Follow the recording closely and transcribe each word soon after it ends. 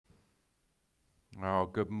Oh,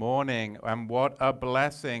 good morning, and what a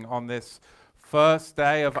blessing on this first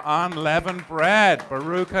day of unleavened bread.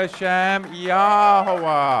 Baruch Hashem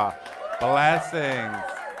Yahweh. Blessings.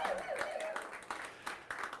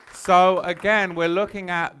 So again, we're looking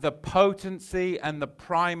at the potency and the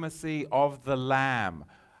primacy of the Lamb.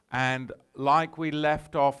 And like we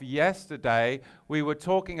left off yesterday, we were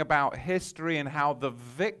talking about history and how the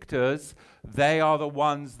victors, they are the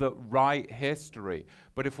ones that write history.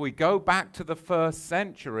 But if we go back to the first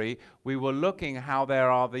century, we were looking how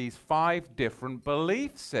there are these 5 different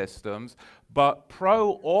belief systems, but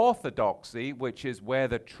pro-orthodoxy, which is where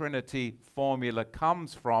the Trinity formula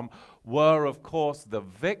comes from, were of course the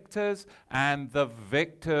victors, and the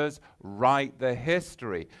victors write the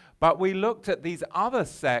history. But we looked at these other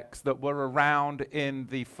sects that were around in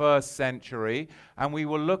the first century, and we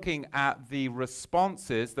were looking at the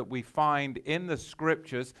responses that we find in the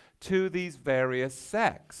scriptures to these various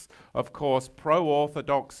sects. Of course,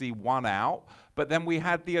 pro-orthodoxy won out, but then we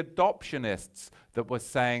had the adoptionists that were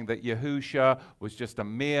saying that Yahusha was just a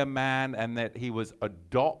mere man and that he was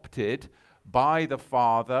adopted by the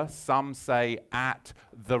Father. Some say at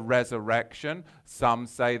the resurrection. Some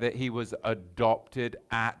say that he was adopted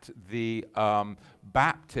at the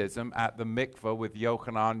baptism at the mikveh with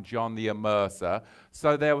Yochanan, John the Immerser.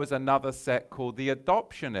 So there was another sect called the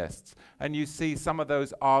adoptionists. And you see some of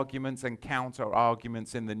those arguments and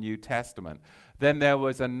counter-arguments in the New Testament. Then there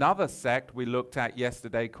was another sect we looked at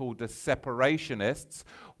yesterday called the separationists,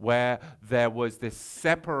 where there was this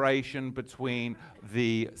separation between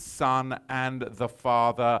the Son and the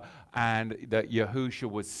Father, and that Yahusha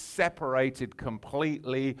was separated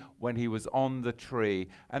completely when he was on the tree.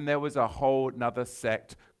 And there was a whole another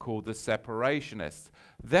sect called the separationists.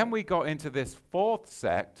 Then we got into this fourth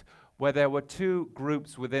sect, where there were 2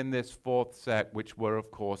 groups within this fourth sect, which were, of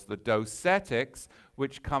course, the docetics,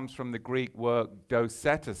 which comes from the Greek word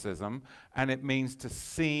doceticism, and it means to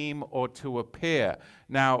seem or to appear.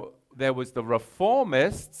 Now, there was the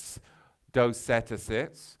reformists,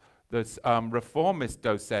 docetics, the reformist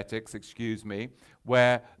docetics, excuse me,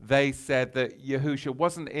 where they said that Yahusha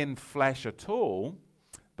wasn't in flesh at all,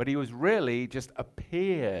 but he was really just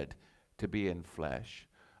appeared to be in flesh.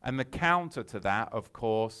 And the counter to that, of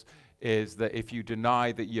course, is that if you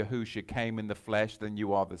deny that Yahusha came in the flesh, then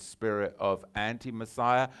you are the spirit of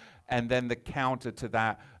anti-Messiah. And then the counter to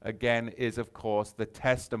that, again, is, of course, the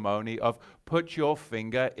testimony of put your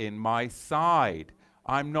finger in my side.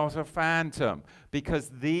 I'm not a phantom. Because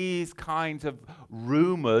these kinds of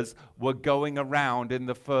rumors were going around in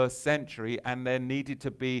the first century, and there needed to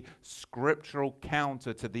be scriptural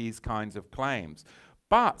counter to these kinds of claims.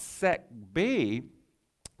 But sect B,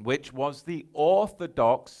 which was the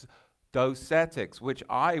orthodox docetics, which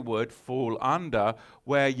I would fall under,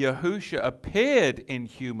 where Yahusha appeared in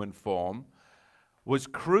human form, was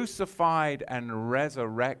crucified and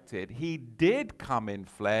resurrected. He did come in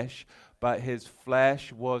flesh, but his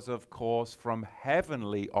flesh was, of course, from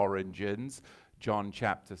heavenly origins, John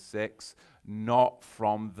chapter 6, not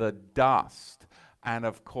from the dust. And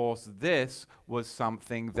of course, this was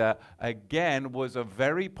something that, again, was a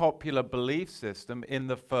very popular belief system in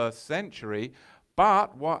the first century.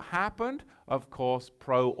 But what happened? Of course,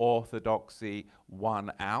 pro-orthodoxy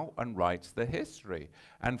won out and writes the history.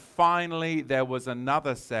 And finally, there was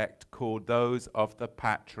another sect called those of the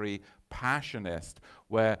Patri Passionist,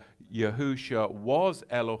 where Yahusha was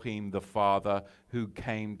Elohim the Father who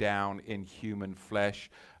came down in human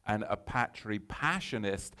flesh. And a Patri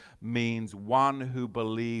Passionist means one who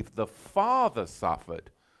believed the Father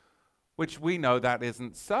suffered, which we know that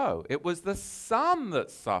isn't so. It was the Son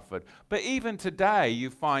that suffered. But even today, you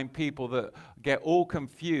find people that get all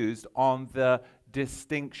confused on the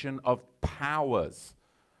distinction of powers.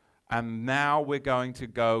 And now we're going to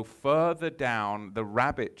go further down the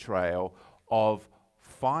rabbit trail of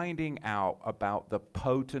finding out about the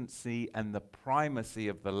potency and the primacy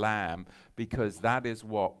of the Lamb, because that is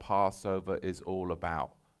what Passover is all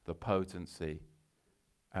about, the potency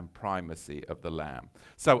and primacy of the Lamb.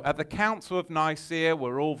 So at the Council of Nicaea,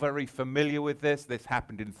 we're all very familiar with this. This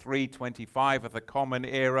happened in 325 of the Common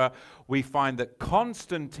Era. We find that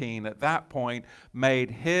Constantine at that point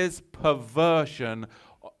made his perversion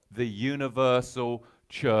the universal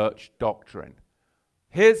church doctrine.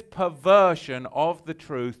 His perversion of the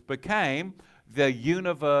truth became the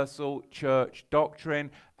universal church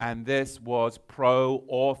doctrine, and this was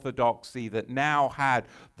pro-orthodoxy that now had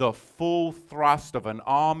the full thrust of an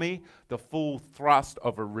army, the full thrust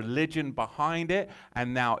of a religion behind it.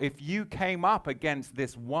 And now if you came up against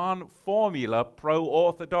this one formula,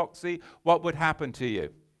 pro-orthodoxy, what would happen to you?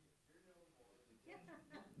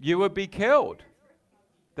 You would be killed.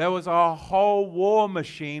 There was a whole war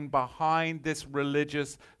machine behind this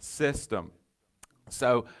religious system.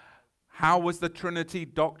 So how was the Trinity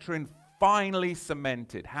doctrine finally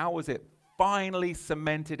cemented? How was it finally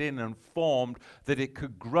cemented in and formed that it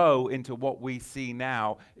could grow into what we see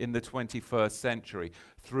now in the 21st century?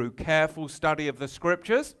 Through careful study of the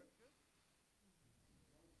scriptures?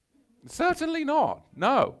 Certainly not.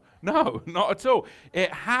 No, not at all.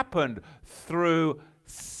 It happened through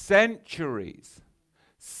centuries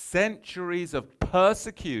of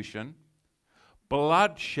persecution,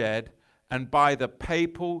 bloodshed, and by the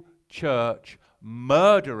papal church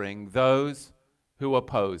murdering those who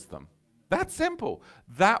opposed them. That's simple.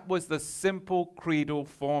 That was the simple creedal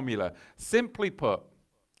formula. Simply put,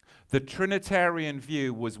 the Trinitarian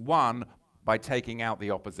view was won by taking out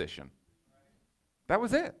the opposition. That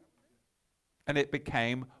was it. And it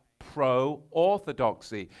became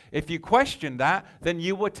pro-orthodoxy. If you questioned that, then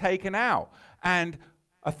you were taken out. And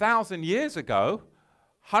 1,000 years ago,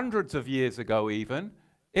 hundreds of years ago even,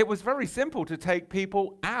 it was very simple to take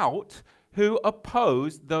people out who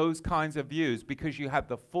opposed those kinds of views because you had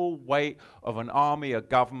the full weight of an army, a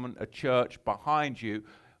government, a church behind you,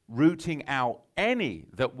 rooting out any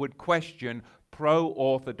that would question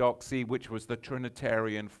pro-orthodoxy, which was the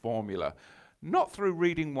Trinitarian formula. Not through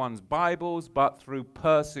reading one's Bibles, but through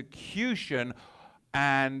persecution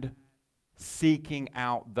and seeking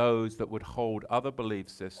out those that would hold other belief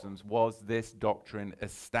systems was this doctrine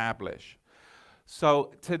established.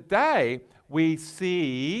 So today we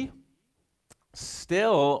see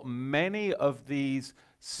still many of these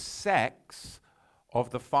sects of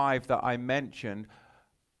the five that I mentioned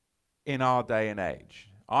in our day and age.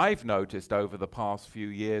 I've noticed over the past few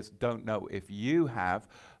years, don't know if you have,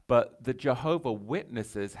 but the Jehovah's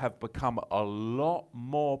Witnesses have become a lot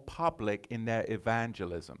more public in their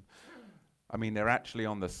evangelism. I mean, they're actually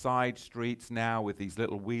on the side streets now with these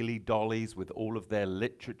little wheelie dollies with all of their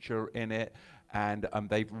literature in it. And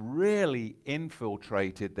they've really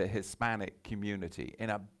infiltrated the Hispanic community in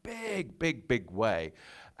a big way.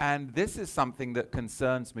 And this is something that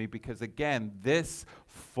concerns me because, again, this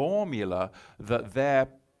formula that they're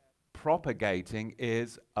propagating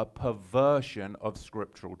is a perversion of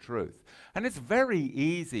scriptural truth. And it's very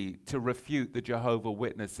easy to refute the Jehovah's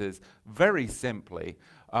Witnesses very simply.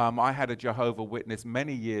 I had a Jehovah's Witness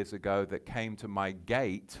many years ago that came to my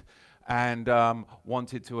gate and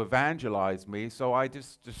wanted to evangelize me, so I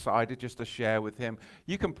just decided just to share with him.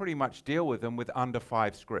 You can pretty much deal with them with under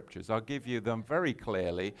 5 scriptures. I'll give you them very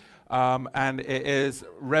clearly, and it is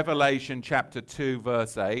Revelation chapter 2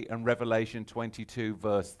 verse 8 and Revelation 22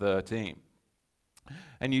 verse 13.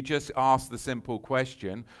 And you just ask the simple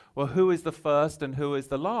question, well, who is the first and who is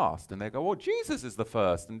the last? And they go, well, Jesus is the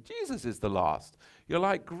first and Jesus is the last. You're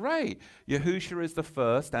like, great, Yahushua is the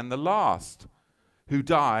first and the last, who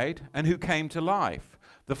died and who came to life,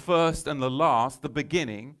 the first and the last, the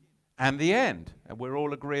beginning and the end. And we're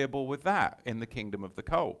all agreeable with that in the kingdom of the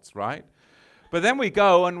cults, right? But then we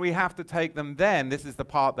go and we have to take them then. This is the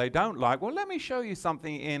part they don't like. Well, let me show you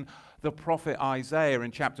something in the prophet Isaiah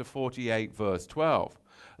in chapter 48, verse 12.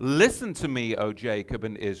 Listen to me, O Jacob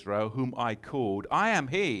and Israel, whom I called. I am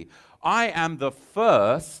he. I am the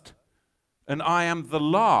first and I am the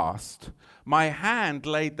last. My hand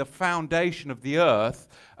laid the foundation of the earth,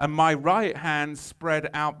 and my right hand spread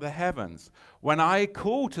out the heavens. When I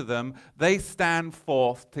call to them, they stand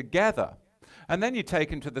forth together. And then you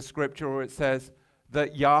take into the scripture where it says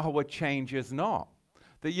that Yahweh changes not,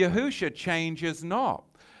 that Yahushua changes not.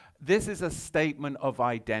 This is a statement of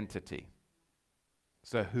identity.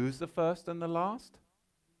 So who's the first and the last?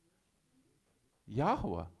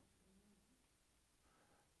 Yahweh.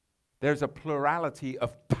 There's a plurality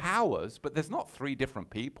of powers, but there's not 3 different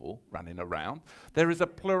people running around. There is a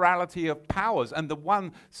plurality of powers, and the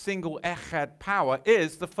one single Echad power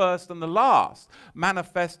is the first and the last,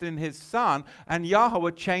 manifest in his Son, and Yahweh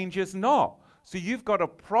changes not. So you've got a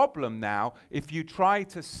problem now if you try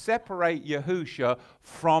to separate Yahushua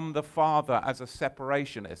from the Father as a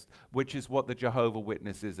separationist, which is what the Jehovah's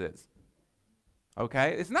Witnesses is.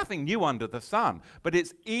 Okay, it's nothing new under the sun, but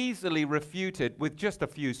it's easily refuted with just a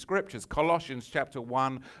few scriptures. Colossians chapter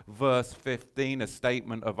 1, verse 15, a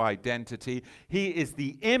statement of identity. He is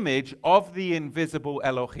the image of the invisible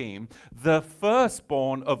Elohim, the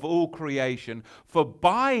firstborn of all creation, for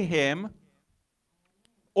by him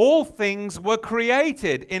all things were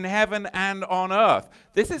created in heaven and on earth.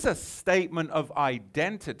 This is a statement of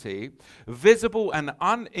identity, visible and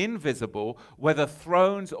invisible, whether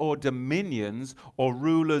thrones or dominions or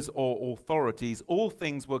rulers or authorities. All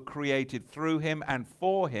things were created through him and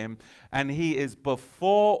for him, and he is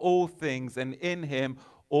before all things, and in him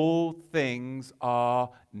all things are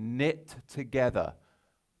knit together.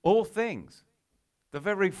 All things. The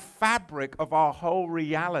very fabric of our whole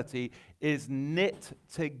reality is knit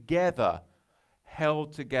together,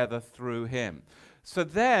 held together through him. So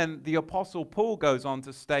then the Apostle Paul goes on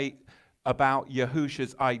to state about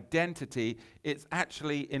Yahusha's identity. It's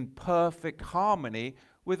actually in perfect harmony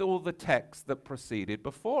with all the texts that preceded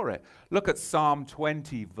before it. Look at Psalm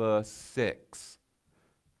 20, verse 6.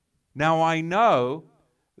 Now I know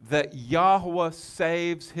that Yahweh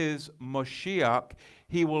saves his Moshiach.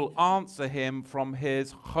 He will answer him from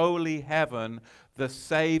his holy heaven, the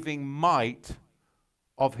saving might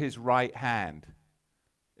of his right hand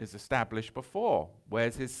is established before.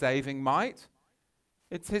 Where's his saving might?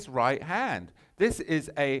 It's his right hand. This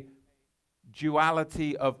is a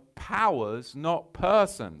duality of powers, not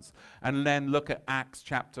persons. And then look at Acts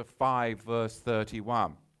chapter 5, verse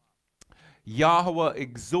 31. Yahweh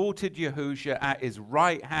exalted Yahusha at his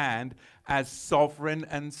right hand as sovereign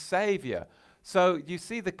and savior. So you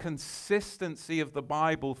see the consistency of the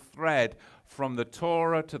Bible thread from the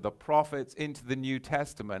Torah to the prophets into the New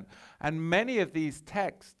Testament. And many of these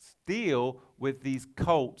texts deal with these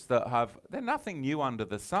cults that they're nothing new under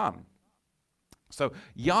the sun. So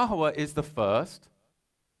Yahweh is the first,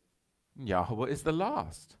 and Yahweh is the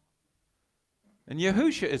last. And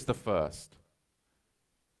Yahusha is the first,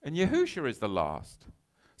 and Yahusha is the last.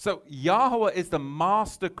 So Yahweh is the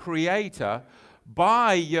master creator.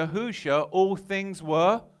 By Yahusha, all things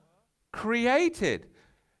were created.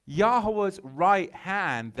 Yahweh's right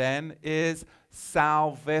hand, then, is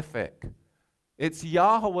salvific. It's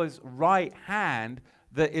Yahweh's right hand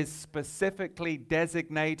that is specifically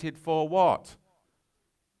designated for what?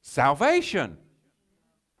 Salvation.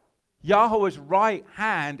 Yahweh's right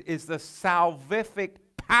hand is the salvific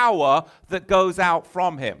power that goes out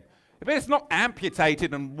from him. But it's not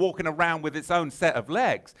amputated and walking around with its own set of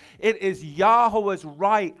legs. It is Yahweh's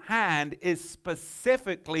right hand is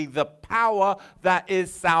specifically the power that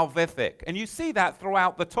is salvific. And you see that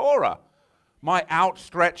throughout the Torah. My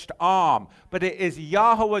outstretched arm. But it is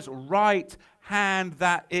Yahweh's right hand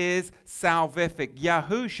that is salvific.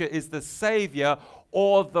 Yahusha is the Savior,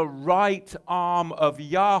 or the right arm of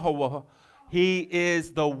Yahweh. He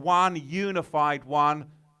is the one unified one,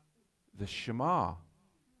 the Shema.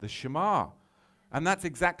 The Shema. And that's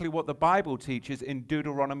exactly what the Bible teaches in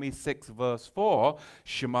Deuteronomy 6, verse 4.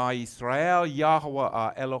 Shema Yisrael, Yahweh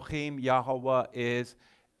our Elohim, Yahweh is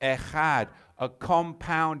Echad, a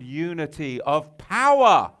compound unity of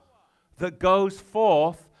power that goes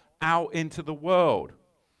forth out into the world.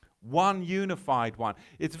 One unified one.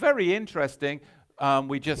 It's very interesting.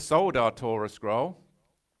 We just sold our Torah scroll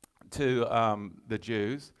to the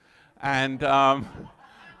Jews. And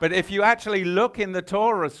but if you actually look in the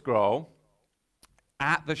Torah scroll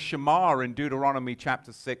at the Shema in Deuteronomy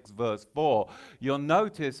chapter 6, verse 4, you'll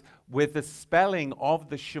notice with the spelling of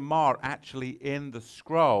the Shema actually in the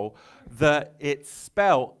scroll that it's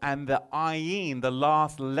spelled, and the ayin, the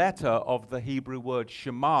last letter of the Hebrew word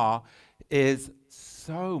Shema, is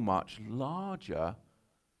so much larger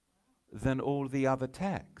than all the other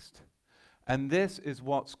text. And this is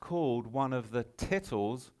what's called one of the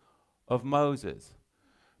titles of Moses.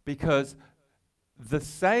 Because the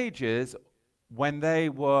sages, when they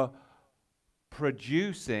were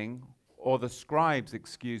producing, or the scribes,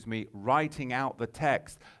 excuse me, writing out the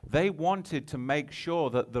text, they wanted to make sure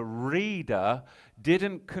that the reader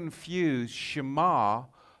didn't confuse Shema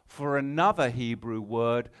for another Hebrew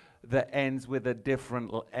word that ends with a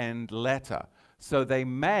different end letter. So they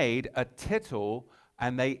made a tittle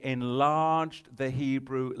and they enlarged the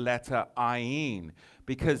Hebrew letter ayin,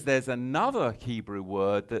 because there's another Hebrew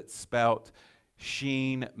word that's spelt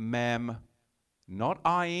Shin Mem, not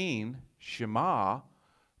ayin, Shema,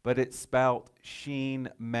 but it's spelt Shin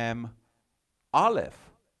Mem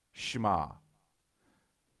Aleph, Shema,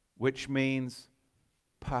 which means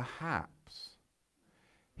perhaps.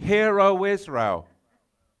 Hear, O Israel.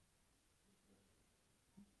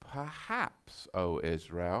 Perhaps, O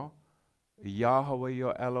Israel, Yahweh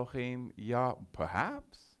your Elohim,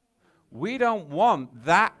 perhaps? We don't want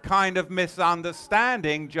that kind of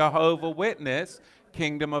misunderstanding, Jehovah Witness,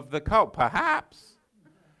 kingdom of the cult. Perhaps.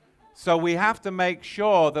 So we have to make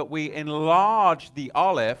sure that we enlarge the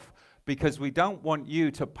Aleph, because we don't want you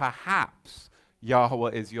to perhaps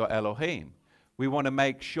Yahweh is your Elohim. We want to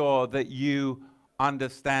make sure that you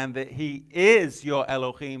understand that he is your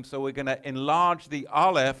Elohim. So we're going to enlarge the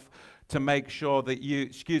Aleph to make sure that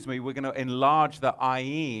we're going to enlarge the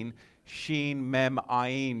ayin, Shin Mem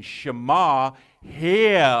Ayin, Shema,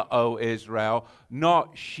 hear, O Israel,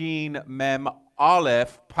 not Shin Mem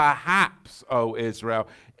Aleph, perhaps, O Israel.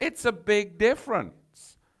 It's a big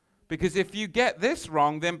difference. Because if you get this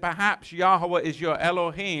wrong, then perhaps Yahweh is your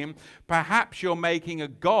Elohim. Perhaps you're making a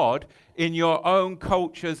god in your own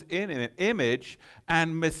culture's image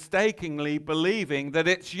and mistakenly believing that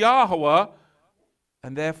it's Yahweh,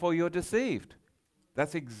 and therefore you're deceived.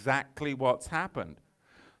 That's exactly what's happened.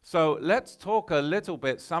 So let's talk a little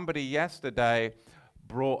bit. Somebody yesterday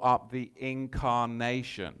brought up the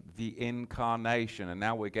incarnation, and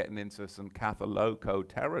now we're getting into some Catholico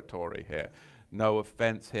territory here. No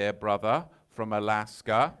offense here, brother from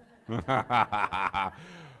Alaska.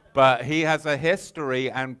 But he has a history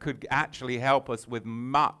and could actually help us with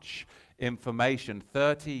much information.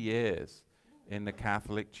 30 years in the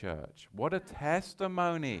Catholic Church. What a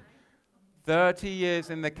testimony. 30 years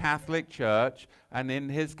in the Catholic Church, and in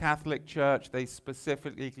his Catholic Church they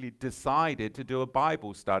specifically decided to do a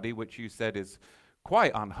Bible study, which you said is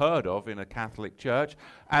quite unheard of in a Catholic church.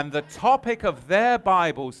 And the topic of their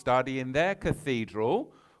Bible study in their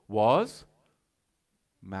cathedral was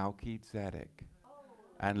Melchizedek.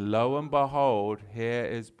 And lo and behold, here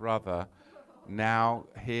is brother now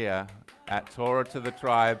here at Torah to the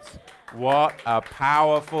Tribes. What a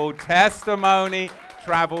powerful testimony.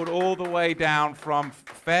 Traveled all the way down from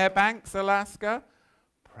Fairbanks, Alaska.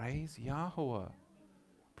 Praise Yahweh.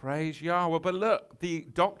 Praise Yahweh. But look, the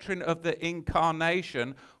doctrine of the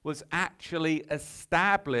incarnation was actually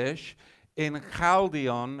established in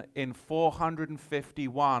Chaldean in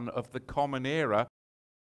 451 of the Common Era.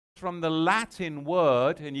 From the Latin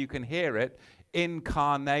word, and you can hear it,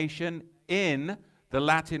 incarnation, in, the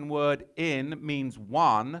Latin word in means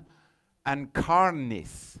one, and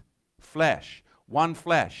carnis, flesh, one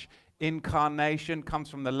flesh. Incarnation comes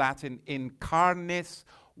from the Latin incarnis,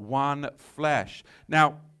 one flesh.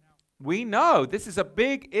 Now, we know this is a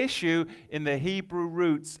big issue in the Hebrew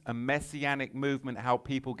roots and messianic movement. How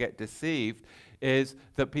people get deceived is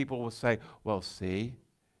that people will say, well, see,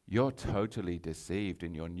 you're totally deceived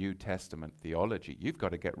in your New Testament theology. You've got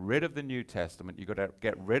to get rid of the New Testament. You've got to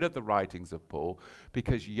get rid of the writings of Paul,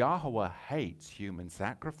 because Yahweh hates human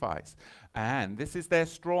sacrifice. And this is their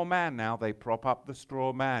straw man now. They prop up the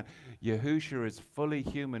straw man. Yahushua is fully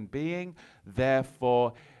human being.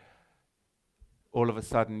 Therefore, all of a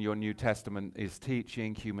sudden, your New Testament is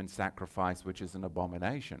teaching human sacrifice, which is an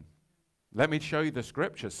abomination. Let me show you the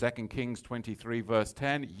scripture, 2 Kings 23, verse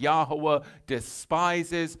 10. Yahweh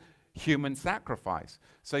despises human sacrifice.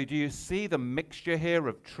 So do you see the mixture here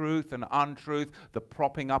of truth and untruth, the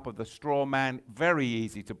propping up of the straw man? Very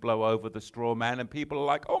easy to blow over the straw man, and people are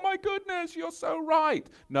like, oh my goodness, you're so right.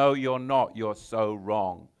 No, you're not. You're so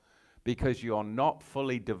wrong, because you're not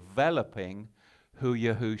fully developing who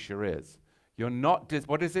Yahushua is. You're not,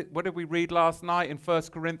 what is it? What did we read last night in 1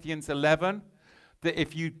 Corinthians 11? That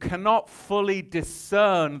if you cannot fully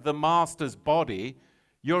discern the master's body,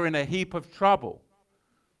 you're in a heap of trouble.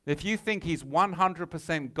 If you think he's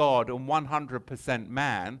 100% God and 100%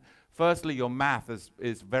 man, firstly, your math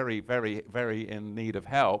is very, very, very in need of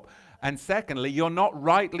help. And secondly, you're not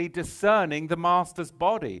rightly discerning the master's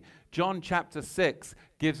body. John chapter 6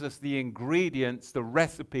 gives us the ingredients, the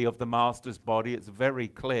recipe of the master's body. It's very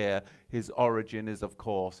clear. His origin is, of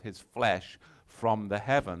course, his flesh from the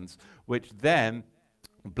heavens, which then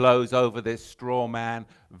blows over this straw man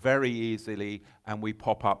very easily, and we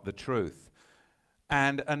pop up the truth.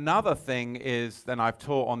 And another thing is, and I've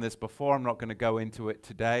taught on this before, I'm not going to go into it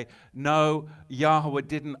today. No, Yahweh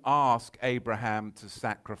didn't ask Abraham to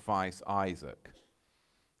sacrifice Isaac.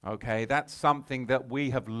 Okay, that's something that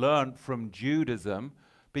we have learned from Judaism,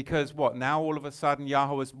 because what, now all of a sudden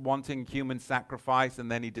Yahweh is wanting human sacrifice, and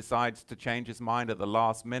then he decides to change his mind at the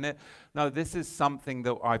last minute? No, this is something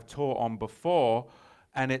that I've taught on before.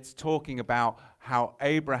 And it's talking about how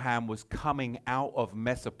Abraham was coming out of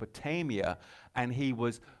Mesopotamia, and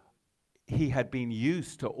he had been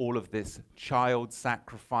used to all of this child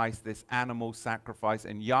sacrifice, this animal sacrifice,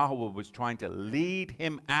 and Yahweh was trying to lead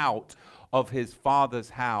him out of his father's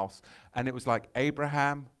house. And it was like,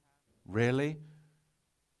 Abraham, really?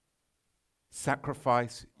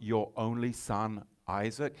 Sacrifice your only son,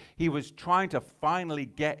 Isaac? He was trying to finally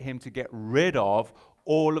get him to get rid of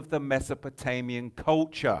all of the Mesopotamian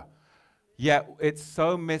culture. Yet it's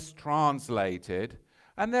so mistranslated.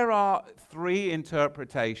 And there are three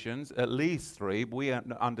interpretations, at least three. We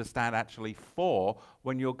understand actually four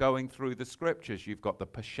when you're going through the scriptures. You've got the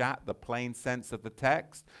Peshat, the plain sense of the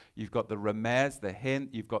text. You've got the Remez, the hint.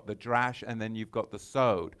 You've got the Drash, and then you've got the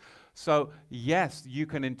Sod. So, yes, you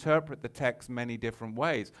can interpret the text many different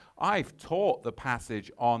ways. I've taught the passage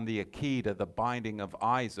on the Akedah, the binding of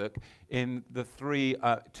Isaac, in the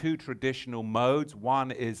two traditional modes.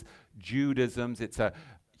 One is Judaism's. It's a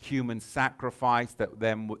human sacrifice that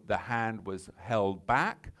then the hand was held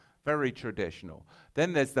back. very traditional.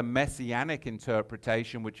 Then there's the messianic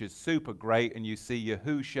interpretation, which is super great, and you see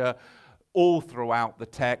Yahusha all throughout the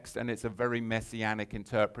text, and it's a very messianic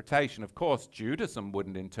interpretation. Of course, Judaism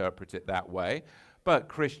wouldn't interpret it that way, but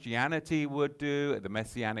Christianity would do, the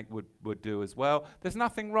messianic would do as well. There's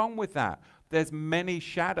nothing wrong with that. There's many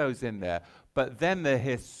shadows in there. But then the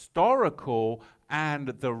historical and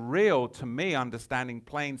the real, to me, understanding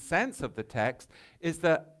plain sense of the text is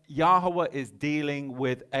that Yahweh is dealing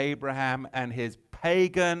with Abraham and his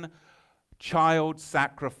pagan child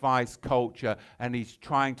sacrifice culture, and he's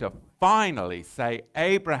trying to finally say,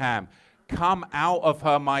 Abraham, come out of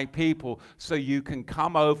her, my people, so you can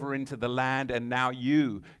come over into the land, and now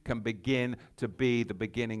you can begin to be the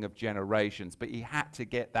beginning of generations. But he had to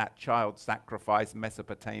get that child sacrifice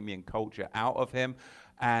Mesopotamian culture out of him,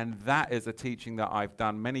 and that is a teaching that I've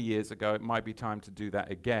done many years ago. It might be time to do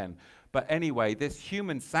that again. But anyway, this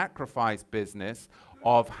human sacrifice business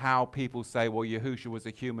of how people say, well, Yahusha was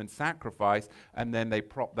a human sacrifice, and then they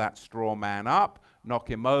prop that straw man up, knock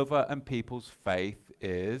him over, and people's faith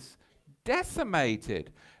is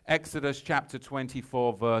decimated. Exodus chapter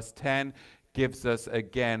 24, verse 10 gives us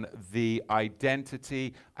again the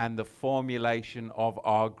identity and the formulation of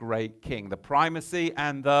our great king, the primacy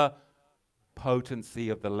and the potency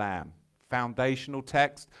of the Lamb. Foundational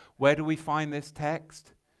text. Where do we find this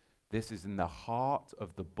text? This is in the heart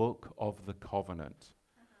of the book of the covenant.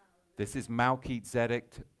 This is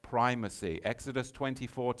Melchizedek primacy. Exodus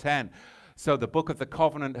 24:10. So the book of the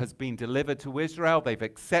covenant has been delivered to Israel. They've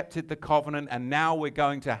accepted the covenant, and now we're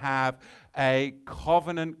going to have a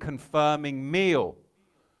covenant confirming meal.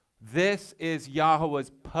 This is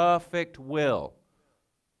Yahweh's perfect will.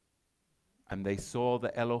 And they saw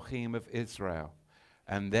the Elohim of Israel,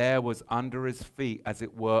 and there was under his feet, as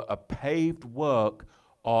it were, a paved work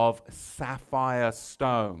of sapphire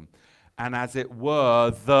stone, and as it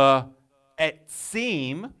were, the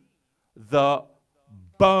etzim, the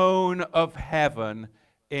bone of heaven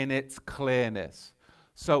in its clearness.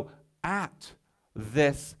 So at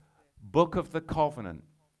this book of the covenant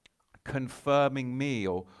confirming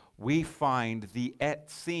meal, we find the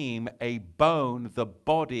etzim, a bone, the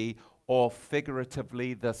body, or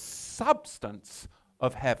figuratively the substance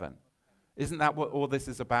of heaven. Isn't that what all this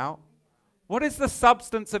is about? What is the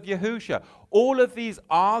substance of Yahusha? All of these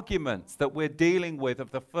arguments that we're dealing with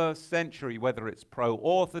of the first century, whether it's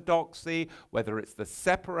pro-orthodoxy, whether it's the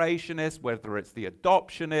separationists, whether it's the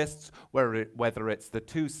adoptionists, whether it's the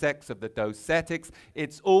two sects of the docetics,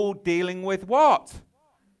 it's all dealing with what?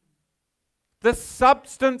 The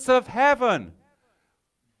substance of heaven.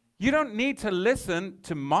 You don't need to listen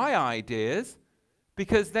to my ideas,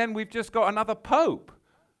 because then we've just got another pope.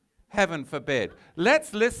 Heaven forbid.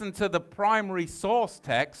 Let's listen to the primary source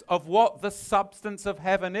text of what the substance of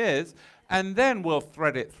heaven is, and then we'll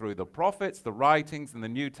thread it through the prophets, the writings, and the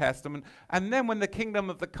New Testament. And then when the kingdom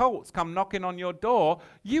of the cults come knocking on your door,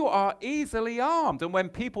 you are easily armed. And when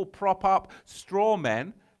people prop up straw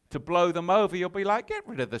men to blow them over, you'll be like, get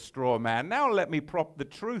rid of the straw man. Now let me prop the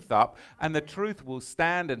truth up, and the truth will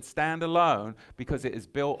stand and stand alone, because it is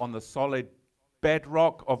built on the solid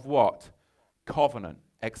bedrock of what? Covenant.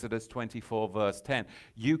 Exodus 24, verse 10.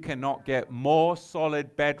 You cannot get more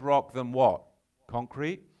solid bedrock than what?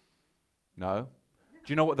 Concrete? No. Do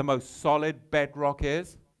you know what the most solid bedrock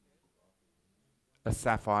is? A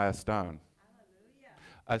sapphire stone. Hallelujah.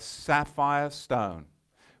 A sapphire stone,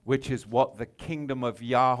 which is what the kingdom of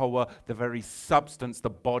Yahweh, the very substance,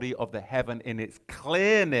 the body of the heaven in its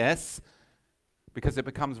clearness, because it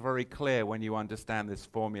becomes very clear when you understand this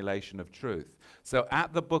formulation of truth. So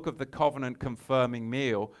at the book of the covenant confirming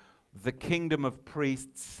meal, the kingdom of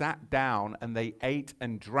priests sat down and they ate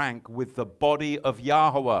and drank with the body of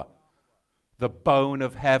Yahweh, the bone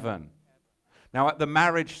of heaven. Now at the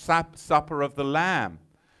marriage supper of the Lamb,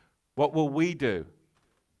 what will we do?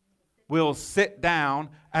 We'll sit down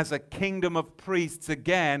as a kingdom of priests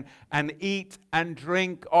again and eat and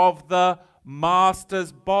drink of the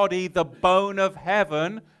Master's body, the bone of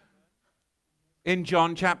heaven, in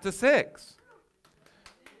John chapter 6.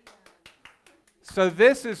 So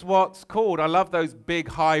this is what's called, I love those big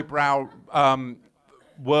highbrow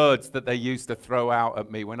words that they used to throw out at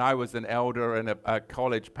me when I was an elder and a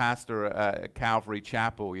college pastor at Calvary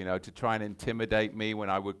Chapel, you know, to try and intimidate me when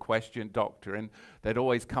I would question doctrine. They'd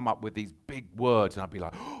always come up with these big words, and I'd be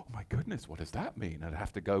like, oh my goodness, what does that mean? I'd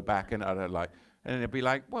have to go back and it'd be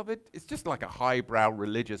like, well, it's just like a highbrow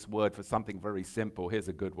religious word for something very simple. Here's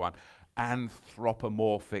a good one.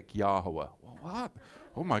 anthropomorphic Yahweh. What?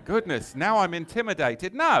 Oh my goodness, now I'm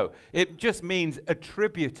intimidated. No, it just means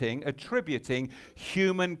attributing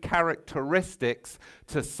human characteristics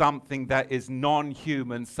to something that is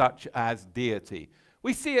non-human, such as deity.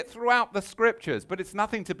 We see it throughout the scriptures, but it's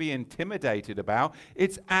nothing to be intimidated about.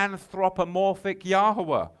 It's anthropomorphic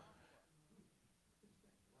Yahweh.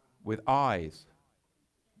 With eyes,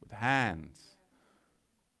 with hands,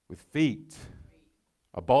 with feet,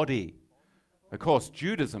 a body. Of course,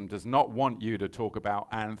 Judaism does not want you to talk about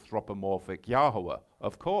anthropomorphic Yahweh,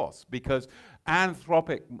 of course, because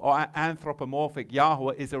anthropomorphic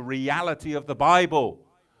Yahweh is a reality of the Bible,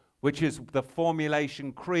 which is the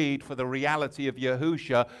formulation creed for the reality of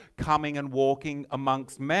Yahusha coming and walking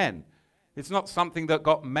amongst men. It's not something that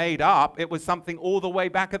got made up. It was something all the way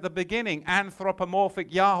back at the beginning.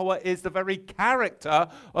 Anthropomorphic Yahweh is the very character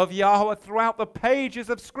of Yahweh throughout the pages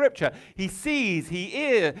of Scripture. He sees, he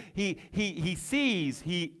hears, he hears,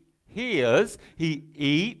 he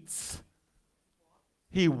eats,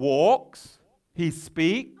 he walks, he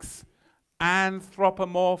speaks.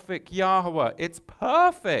 Anthropomorphic Yahweh. It's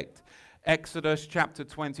perfect. Exodus chapter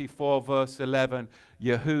 24, verse 11.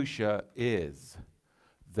 Yahusha is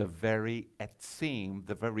the very etzim,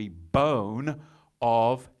 the very bone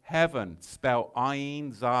of heaven. Spell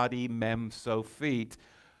Ayin Zadi Mem Sofit.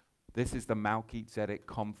 This is the Melchizedek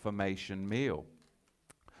confirmation meal.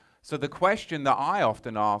 So the question that I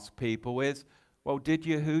often ask people is, well, did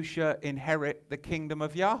Yahusha inherit the kingdom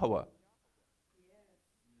of Yahweh?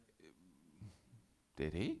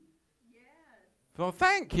 Did he? Well,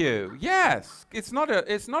 thank you. Yes, it's not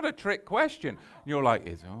a trick question. You're like,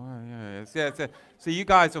 yeah. So you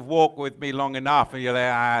guys have walked with me long enough, and you're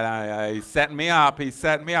like, he's setting me up. He's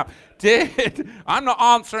setting me up. I'm not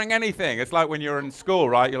answering anything. It's like when you're in school,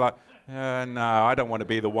 right? You're like, no, I don't want to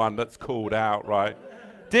be the one that's called out, right?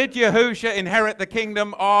 Did Yahusha inherit the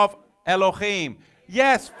kingdom of Elohim?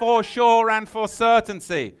 Yes, for sure and for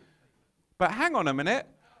certainty. But hang on a minute.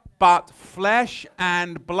 But flesh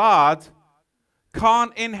and blood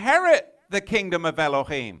can't inherit the kingdom of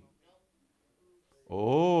Elohim.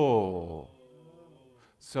 Oh.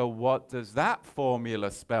 So what does that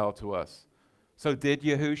formula spell to us? So did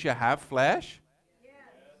Yahusha have flesh? Yes.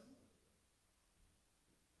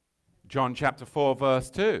 John chapter 4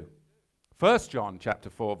 verse 2. 1 John chapter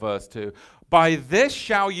 4 verse 2. By this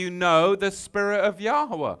shall you know the Spirit of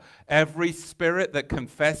Yahweh. Every spirit that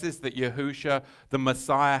confesses that Yahusha the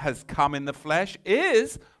Messiah has come in the flesh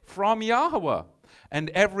is from Yahweh. And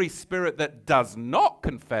every spirit that does not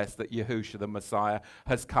confess that Yahusha the Messiah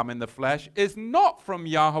has come in the flesh is not from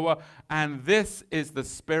Yahweh. And this is the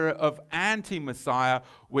spirit of anti-Messiah,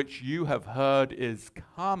 which you have heard is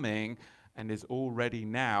coming and is already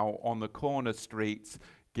now on the corner streets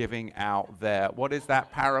giving out there. What is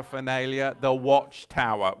that paraphernalia? The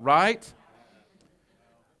watchtower, right?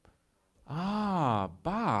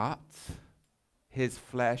 But his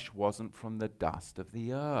flesh wasn't from the dust of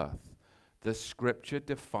the earth. The scripture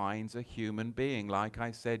defines a human being, like I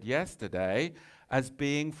said yesterday, as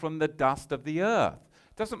being from the dust of the earth.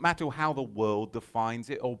 It doesn't matter how the world defines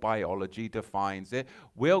it or biology defines it.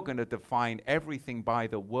 We're going to define everything by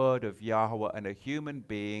the word of Yahweh, and a human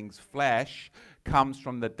being's flesh comes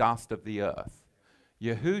from the dust of the earth.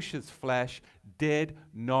 Yahusha's flesh did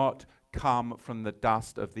not come from the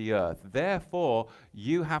dust of the earth. Therefore,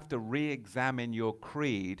 you have to re-examine your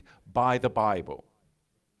creed by the Bible.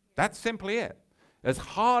 That's simply it. As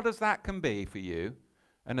hard as that can be for you,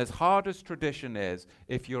 and as hard as tradition is,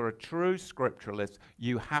 if you're a true scripturalist,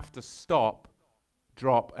 you have to stop,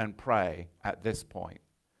 drop, and pray at this point.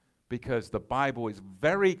 Because the Bible is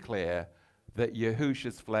very clear that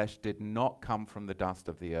Yahusha's flesh did not come from the dust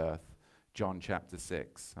of the earth. John chapter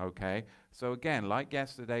 6, okay? So again, like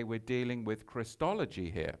yesterday, we're dealing with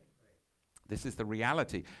Christology here. This is the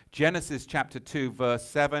reality. Genesis chapter 2, verse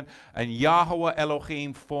 7, and Yahweh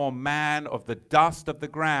Elohim formed man of the dust of the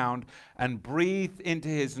ground and breathed into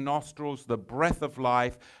his nostrils the breath of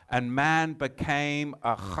life, and man became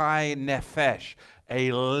a chai nefesh,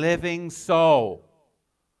 a living soul.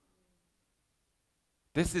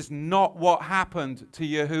 This is not what happened to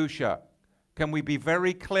Yahusha. Can we be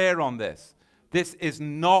very clear on this? This is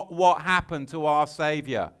not what happened to our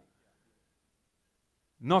Savior.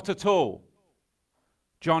 Not at all.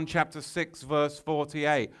 John chapter 6, verse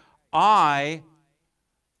 48. I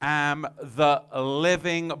am the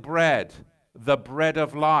living bread, the bread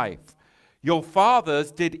of life. Your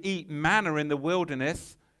fathers did eat manna in the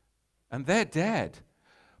wilderness, and they're dead.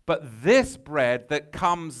 But this bread that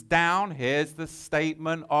comes down, here's the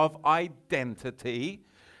statement of identity,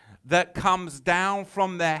 that comes down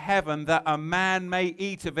from the heaven, that a man may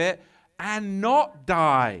eat of it and not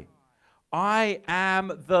die. I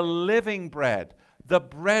am the living bread, the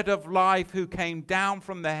bread of life who came down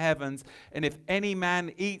from the heavens. And if any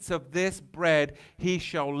man eats of this bread, he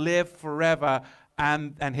shall live forever.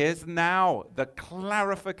 And here's now the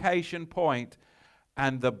clarification point.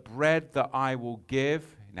 And the bread that I will give,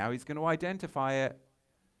 now he's going to identify it,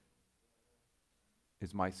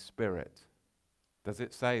 is my spirit. Does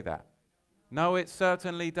it say that? No, it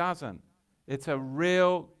certainly doesn't. It's a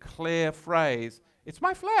real clear phrase. It's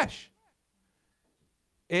my flesh.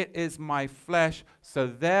 It is my flesh. So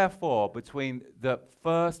therefore, between the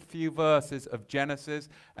first few verses of Genesis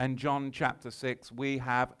and John chapter 6, we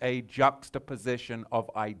have a juxtaposition of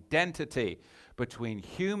identity between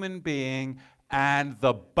human being and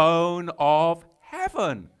the bone of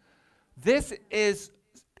heaven. This is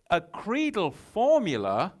a creedal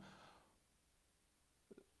formula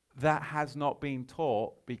that has not been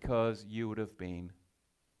taught because you would have been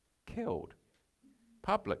killed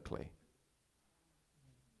publicly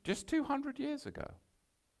just 200 years ago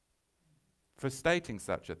for stating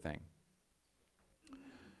such a thing.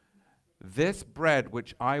 This bread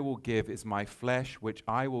which I will give is my flesh, which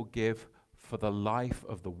I will give for the life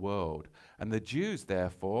of the world. And the Jews,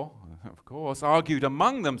 therefore, of course, argued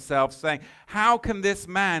among themselves, saying, how can this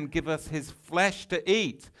man give us his flesh to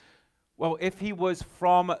eat? Well, if he was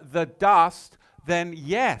from the dust, then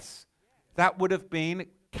yes, that would have been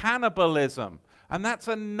cannibalism. And that's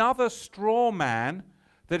another straw man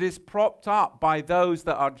that is propped up by those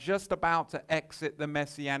that are just about to exit the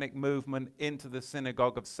Messianic movement into the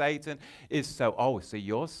synagogue of Satan. So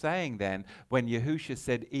you're saying then, when Yahushua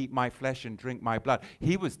said, eat my flesh and drink my blood,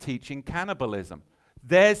 he was teaching cannibalism.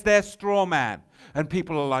 There's their straw man. And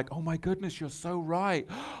people are like, oh my goodness, you're so right.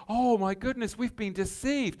 Oh my goodness, we've been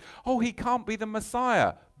deceived. Oh, he can't be the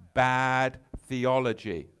Messiah. Bad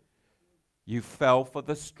theology. You fell for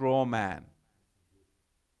the straw man.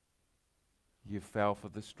 You fell for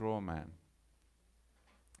the straw man.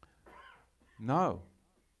 No.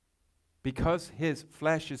 Because his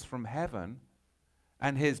flesh is from heaven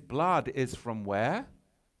and his blood is from where?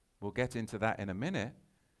 We'll get into that in a minute.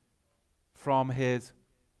 From his,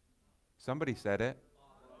 somebody said it,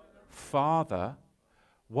 Father.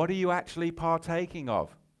 What are you actually partaking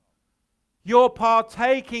of? You're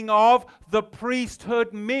partaking of the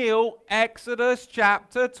priesthood meal, Exodus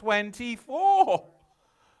chapter 24.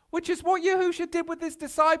 Which is what Yahushua did with his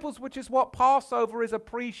disciples, which is what Passover is a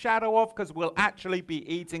pre-shadow of, because we'll actually be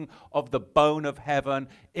eating of the bone of heaven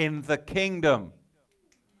in the kingdom.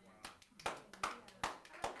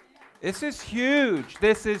 This is huge.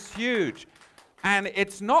 This is huge. And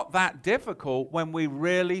it's not that difficult when we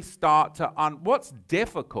really start to... What's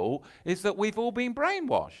difficult is that we've all been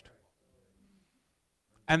brainwashed.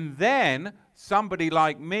 And then somebody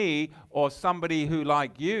like me or somebody who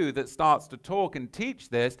like you that starts to talk and teach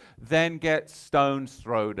this then gets stones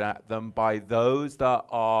thrown at them by those that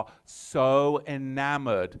are so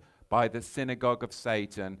enamored by the synagogue of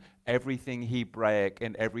Satan, everything Hebraic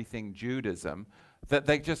and everything Judaism, that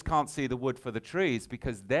they just can't see the wood for the trees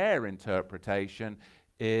because their interpretation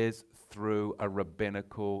is through a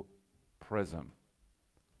rabbinical prism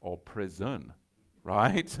or prison,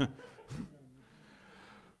 right?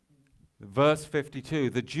 Verse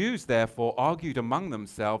 52, the Jews therefore argued among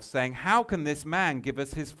themselves, saying, how can this man give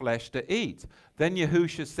us his flesh to eat? Then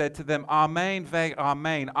Yahushua said to them, Amen, ve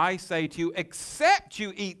amen, I say to you, except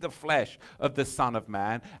you eat the flesh of the Son of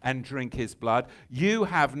Man and drink his blood, you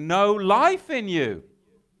have no life in you.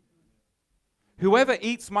 Whoever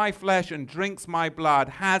eats my flesh and drinks my blood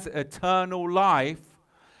has eternal life,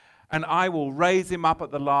 and I will raise him up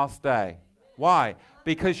at the last day. Why?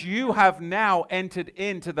 Because you have now entered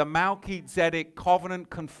into the Melchizedek covenant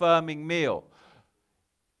confirming meal.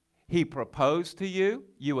 He proposed to you,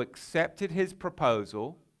 you accepted his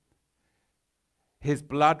proposal, his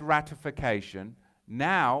blood ratification.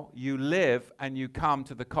 Now you live and you come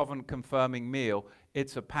to the covenant confirming meal.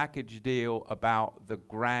 It's a package deal about the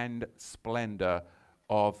grand splendor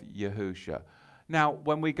of Yahushua. Now,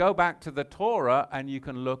 when we go back to the Torah, and you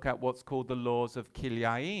can look at what's called the laws of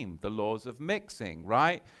Kilayim, the laws of mixing,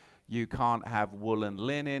 right? You can't have wool and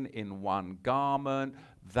linen in one garment.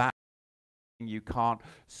 That you can't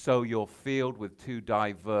sow your field with two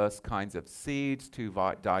diverse kinds of seeds, two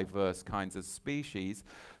diverse kinds of species.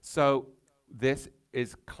 So this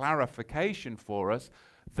is clarification for us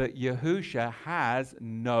that Yahushua has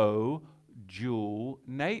no dual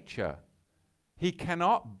nature. He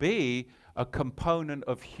cannot be a component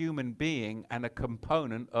of human being and a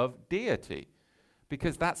component of deity,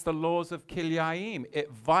 because that's the laws of Kilayim. It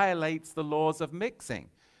violates the laws of mixing.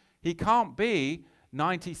 He can't be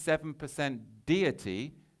 97%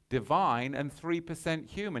 deity divine and 3%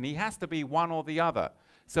 human. He has to be one or the other.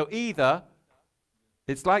 So either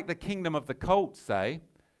it's like the kingdom of the cults say,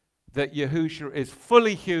 that Yahusha is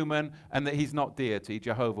fully human and that he's not deity,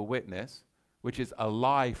 Jehovah's Witness, which is a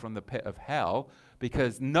lie from the pit of hell,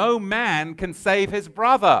 because no man can save his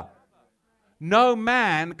brother. No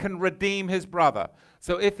man can redeem his brother.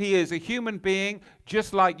 So if he is a human being,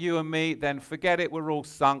 just like you and me, then forget it, we're all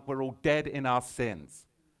sunk, we're all dead in our sins.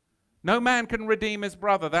 No man can redeem his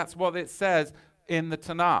brother. That's what it says in the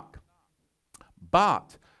Tanakh.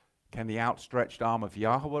 But can the outstretched arm of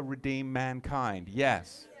Yahweh redeem mankind?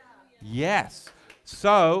 Yes. Yes.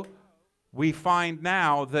 So we find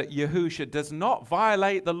now that Yahusha does not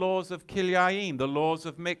violate the laws of Kilyayim, the laws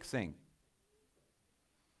of mixing.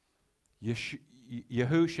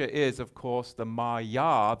 Yahusha is, of course, the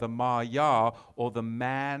Ma'yah, or the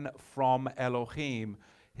man from Elohim.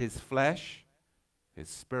 His flesh, his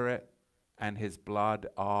spirit, and his blood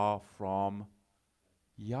are from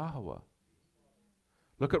Yahweh.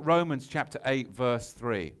 Look at Romans chapter 8, verse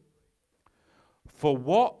 3. For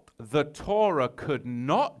what the Torah could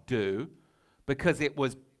not do, because it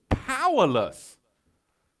was powerless.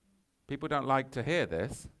 People don't like to hear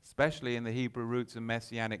this, especially in the Hebrew roots and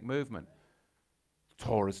Messianic movement.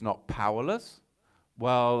 Torah's not powerless.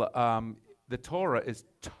 Well, the Torah is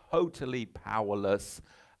totally powerless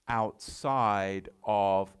outside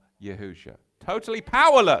of Yahusha. Totally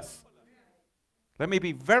powerless. Let me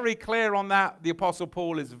be very clear on that. The Apostle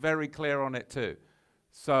Paul is very clear on it too.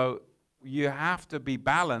 So you have to be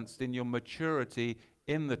balanced in your maturity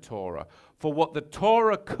in the Torah. For what the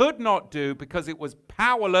Torah could not do, because it was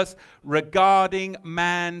powerless regarding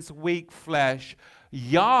man's weak flesh,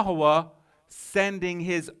 Yahweh sending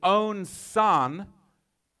his own Son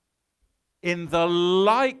in the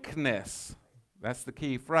likeness, that's the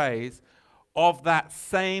key phrase, of that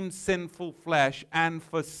same sinful flesh, and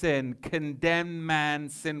for sin condemned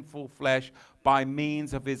man's sinful flesh by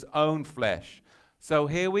means of his own flesh. So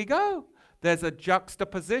here we go. There's a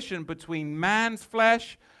juxtaposition between man's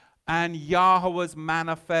flesh and Yahweh's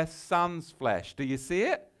manifest Son's flesh. Do you see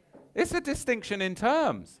it? It's a distinction in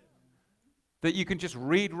terms that you can just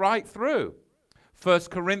read right through. 1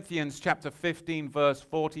 Corinthians chapter 15, verse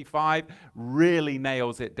 45 really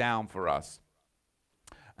nails it down for us.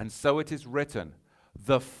 And so it is written,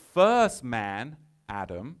 the first man,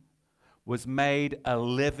 Adam, was made a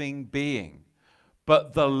living being,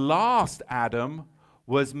 but the last Adam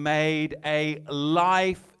was made a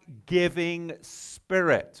life-giving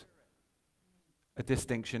spirit. A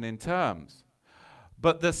distinction in terms.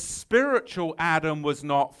 But the spiritual Adam was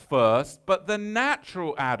not first, but the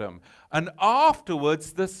natural Adam, and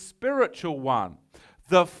afterwards the spiritual one.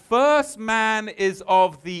 The first man is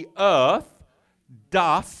of the earth,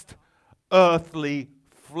 dust, earthly,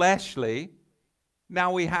 fleshly.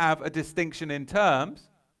 Now we have a distinction in terms.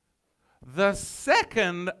 The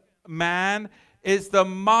second man is the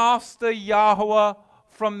Master Yahweh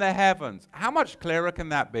from the heavens. How much clearer can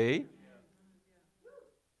that be?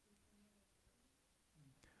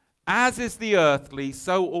 As is the earthly,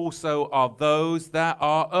 so also are those that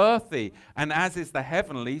are earthly. And as is the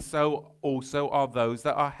heavenly, so also are those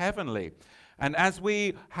that are heavenly. And as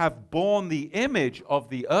we have borne the image of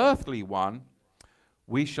the earthly one,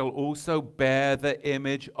 we shall also bear the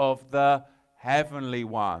image of the heavenly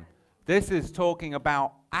one. This is talking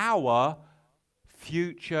about our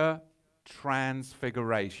future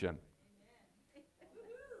transfiguration.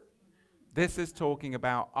 This is talking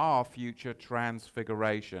about our future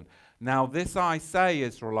transfiguration. Now this I say,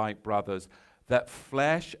 Israelite brothers, that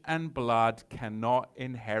flesh and blood cannot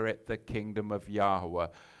inherit the kingdom of Yahweh.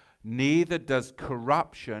 Neither does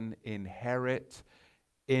corruption inherit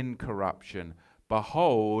incorruption.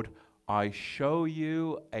 Behold, I show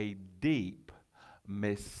you a deep,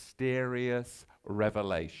 mysterious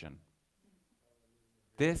revelation.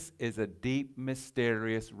 This is a deep,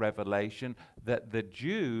 mysterious revelation that the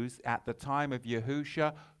Jews at the time of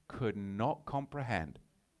Yahusha could not comprehend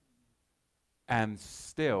and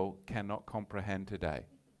still cannot comprehend today.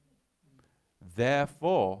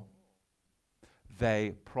 Therefore,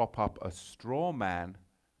 they prop up a straw man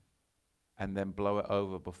and then blow it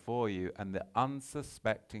over before you, and the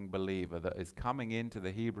unsuspecting believer that is coming into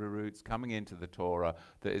the Hebrew roots, coming into the Torah,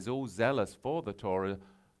 that is all zealous for the Torah,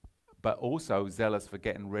 but also zealous for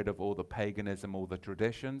getting rid of all the paganism, all the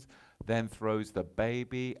traditions, then throws the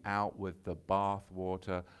baby out with the bath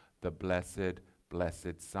water, the blessed,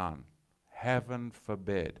 blessed Son. Heaven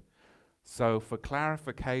forbid. So for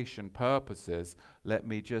clarification purposes, let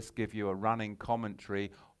me just give you a running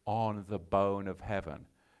commentary on the bone of heaven.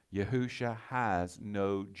 Yahusha has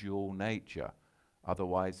no dual nature.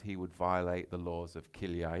 Otherwise, he would violate the laws of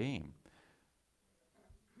Kilyayim.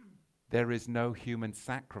 There is no human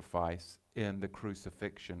sacrifice in the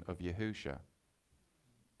crucifixion of Yahusha.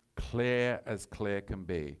 Clear as clear can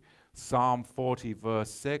be. Psalm 40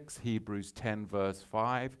 verse 6, Hebrews 10 verse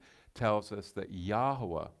 5 tells us that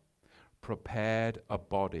Yahweh prepared a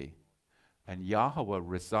body, and Yahweh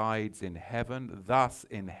resides in heaven. Thus,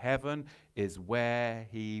 in heaven is where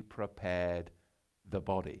he prepared the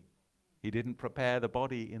body. He didn't prepare the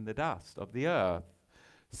body in the dust of the earth.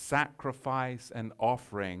 Sacrifice and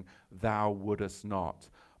offering thou wouldest not,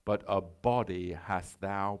 but a body hast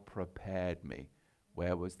thou prepared me.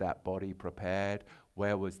 Where was that body prepared?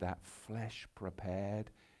 Where was that flesh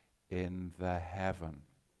prepared? In the heaven.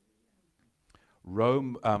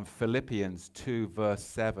 Philippians 2 verse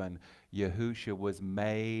 7, Yahusha was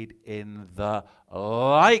made in the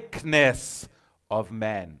likeness of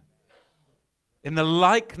men. In the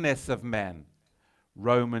likeness of men.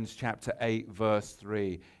 Romans chapter 8 verse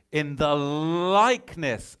 3, in the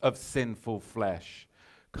likeness of sinful flesh.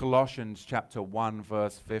 Colossians chapter 1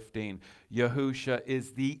 verse 15, Yahusha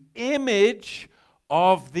is the image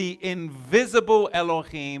of the invisible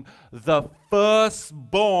Elohim, the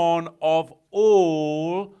firstborn of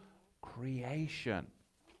all creation.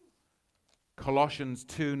 Colossians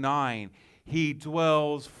 2:9, he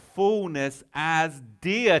dwells fullness as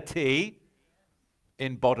deity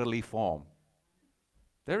in bodily form.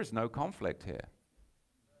 There is no conflict here.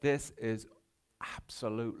 This is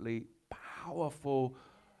absolutely powerful,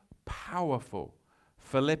 powerful.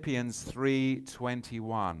 Philippians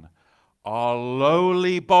 3:21, our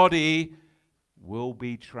lowly body will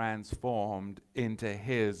be transformed into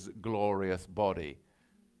his glorious body.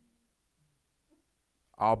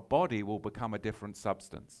 Our body will become a different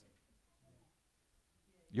substance.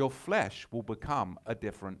 Your flesh will become a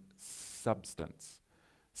different substance.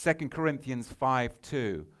 2 Corinthians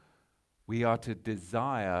 5:2, we are to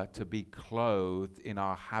desire to be clothed in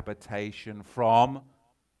our habitation from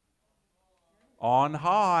on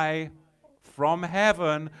high, from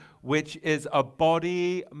heaven, which is a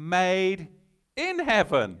body made in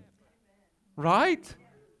heaven. Right?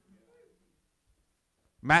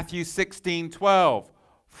 Matthew 16:12,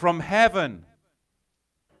 from heaven.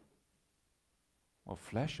 Well,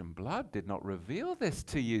 flesh and blood did not reveal this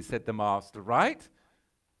to you, said the master, right?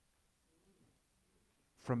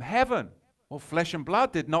 From heaven. Well, flesh and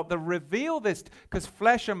blood did not reveal this, because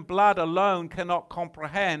flesh and blood alone cannot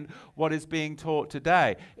comprehend what is being taught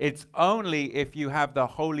today. It's only if you have the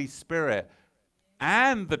Holy Spirit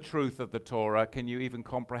and the truth of the Torah can you even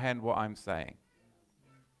comprehend what I'm saying.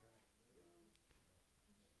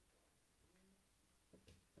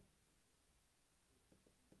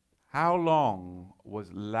 How long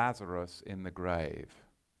was Lazarus in the grave?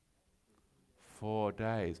 4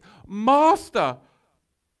 days. Master,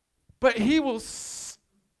 but he will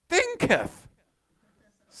stinketh,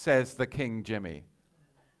 says the King Jimmy.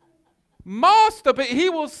 Master, but he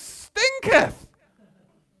will stinketh.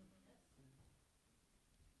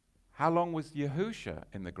 How long was Yahusha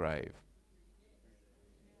in the grave?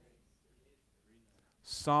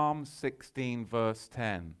 Psalm 16 verse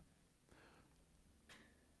 10.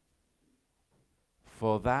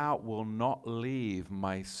 For thou wilt not leave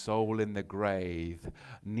my soul in the grave,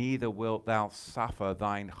 neither wilt thou suffer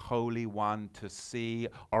thine Holy One to see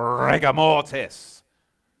rigor mortis,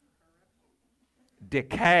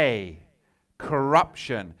 decay,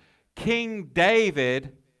 corruption. King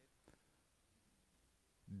David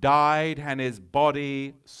died and his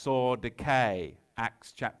body saw decay.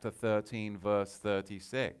 Acts chapter 13 verse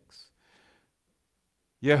 36.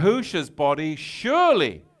 Yahusha's body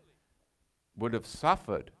surely would have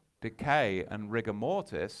suffered decay and rigor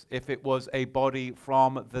mortis if it was a body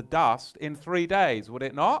from the dust in 3 days, would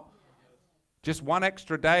it not? Just one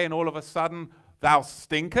extra day and all of a sudden thou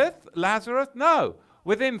stinketh, Lazarus? No.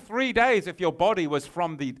 Within 3 days, if your body was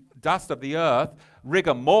from the dust of the earth,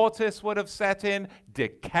 rigor mortis would have set in,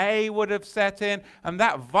 decay would have set in, and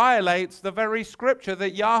that violates the very scripture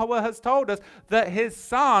that Yahweh has told us, that his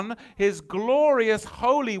Son, his glorious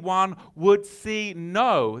Holy One, would see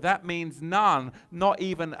no. That means none, not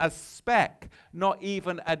even a speck, not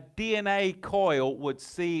even a DNA coil would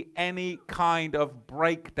see any kind of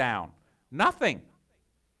breakdown. Nothing.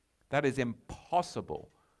 That is impossible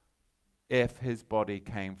if his body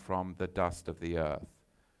came from the dust of the earth.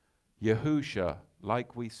 Yahusha,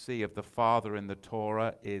 like we see of the Father in the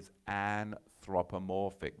Torah, is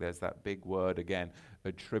anthropomorphic. There's that big word again,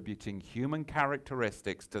 attributing human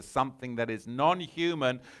characteristics to something that is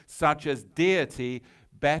non-human, such as deity.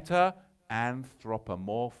 Better,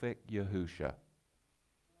 anthropomorphic Yahusha.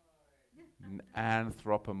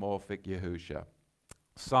 Anthropomorphic Yahusha.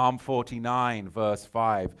 Psalm 49, verse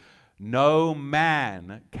 5. No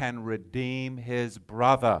man can redeem his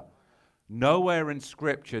brother. Nowhere in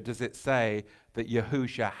Scripture does it say that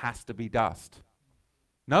Yahusha has to be dust.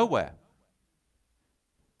 Nowhere.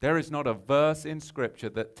 There is not a verse in Scripture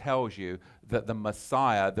that tells you that the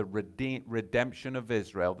Messiah, the redemption of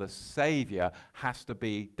Israel, the Savior, has to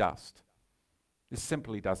be dust. It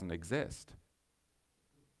simply doesn't exist.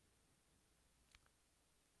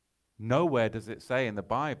 Nowhere does it say in the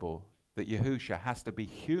Bible that Yahusha has to be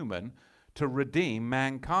human to redeem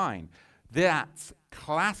mankind. That's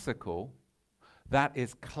classical. That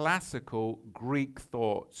is classical Greek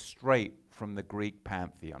thought straight from the Greek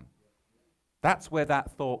pantheon. That's where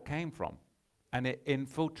that thought came from. And it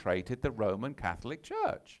infiltrated the Roman Catholic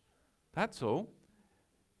Church. That's all.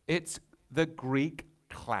 It's the Greek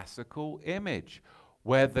classical image,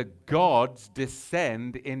 where the gods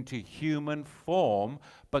descend into human form,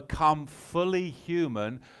 become fully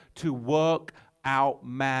human to work out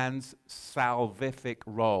man's salvific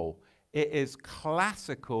role. It is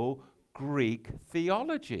classical Greek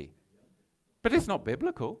theology. But it's not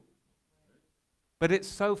biblical. But it's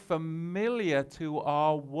so familiar to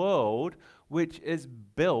our world, which is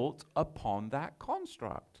built upon that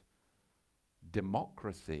construct.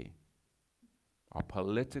 Democracy, our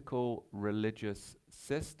political religious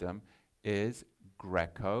system, is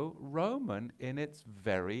Greco-Roman in its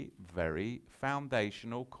very, very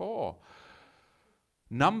foundational core.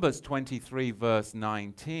 Numbers 23, verse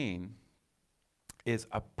 19, is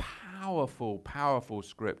a powerful, powerful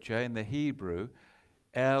scripture in the Hebrew.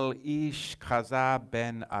 El ish chaza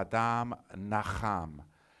ben Adam nacham.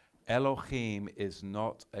 Elohim is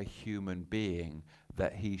not a human being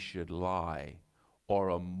that he should lie, or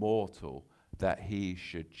a mortal that he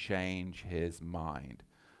should change his mind.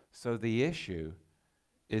 So the issue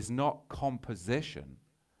is not composition,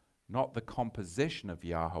 not the composition of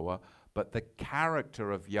Yahweh, but the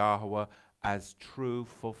character of Yahweh as true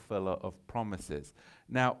fulfiller of promises.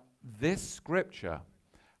 Now, this scripture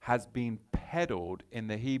has been peddled in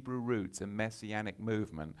the Hebrew roots and Messianic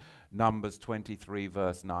movement, Numbers 23,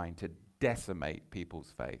 verse 9, to decimate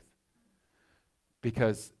people's faith.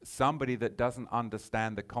 Because somebody that doesn't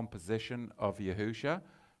understand the composition of Yahusha,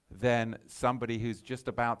 then somebody who's just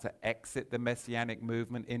about to exit the Messianic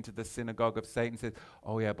movement into the synagogue of Satan says,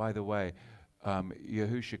 oh yeah, by the way,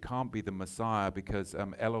 Yahusha can't be the Messiah because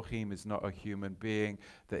Elohim is not a human being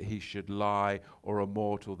that he should lie, or a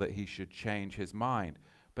mortal that he should change his mind.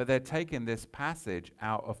 But they're taking this passage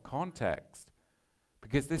out of context,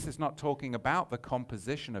 because this is not talking about the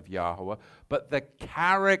composition of Yahweh, but the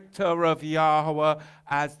character of Yahweh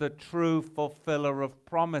as the true fulfiller of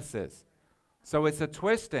promises. So it's a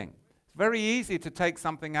twisting. It's very easy to take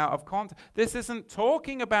something out of context. This isn't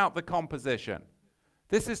talking about the composition.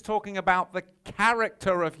 This is talking about the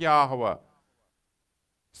character of Yahweh.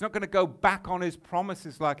 He's not going to go back on his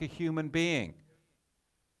promises like a human being.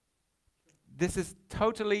 This is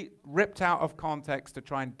totally ripped out of context to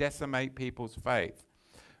try and decimate people's faith.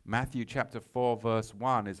 Matthew chapter 4, verse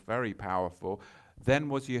 1 is very powerful. Then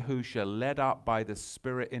was Yahusha led up by the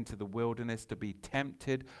Spirit into the wilderness to be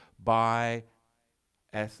tempted by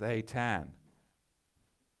Satan.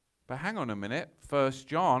 But hang on a minute. 1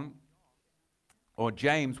 John or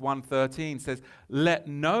James 1:13 says, let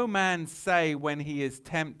no man say when he is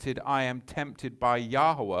tempted, I am tempted by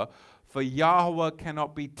Yahweh, for Yahweh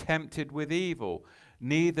cannot be tempted with evil,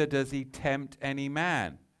 neither does he tempt any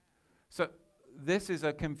man. So this is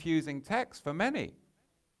a confusing text for many.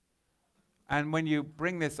 And when you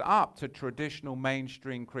bring this up to traditional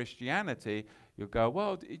mainstream Christianity, you go,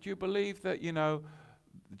 well, do you believe that,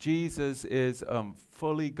 Jesus is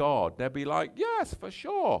fully God? They'll be like, yes, for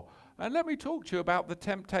sure. And let me talk to you about the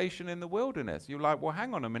temptation in the wilderness. You're like, well,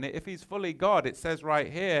 hang on a minute. If he's fully God, it says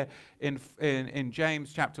right here in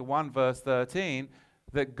James chapter 1, verse 13,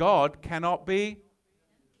 that God cannot be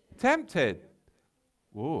tempted.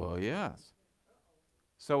 Oh, yes.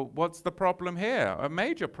 So what's the problem here? A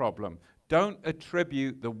major problem. Don't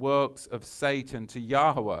attribute the works of Satan to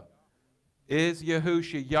Yahweh. Is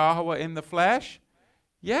Yahusha Yahweh in the flesh?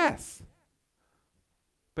 Yes.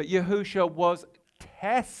 But Yahusha was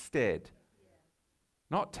tested,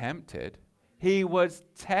 not tempted. He was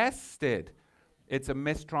tested. It's a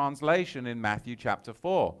mistranslation in Matthew chapter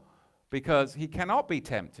 4, because he cannot be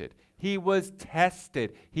tempted. He was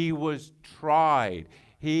tested. He was tried.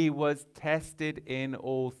 He was tested in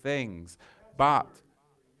all things. But,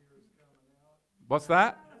 what's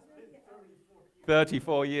that?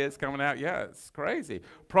 34 years coming out. Yeah, it's crazy.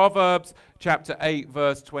 Proverbs chapter 8,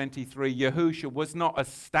 verse 23. Yahusha was not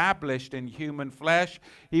established in human flesh.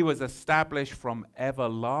 He was established from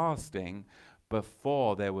everlasting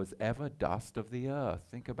before there was ever dust of the earth.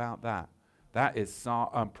 Think about that. That is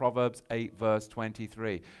Proverbs 8, verse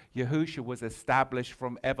 23. Yahushua was established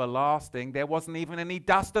from everlasting. There wasn't even any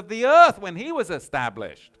dust of the earth when he was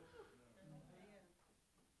established.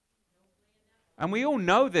 And we all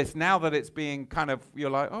know this now that it's being kind of, you're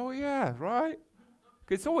like, oh yeah, right.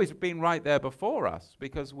 It's always been right there before us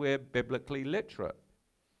because we're biblically literate.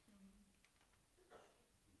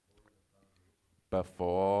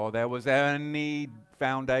 Before there was any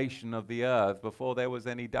foundation of the earth, before there was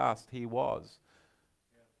any dust, he was.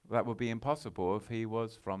 That would be impossible if he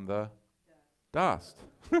was from the dust.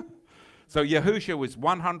 So Yahushua was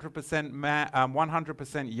 100% man,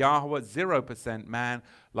 100% Yahweh, 0% man,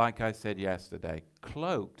 like I said yesterday.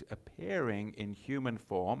 Cloaked, appearing in human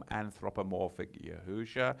form, anthropomorphic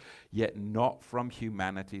Yahushua, yet not from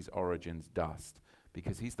humanity's origins dust,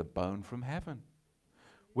 because he's the bone from heaven,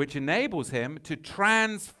 which enables him to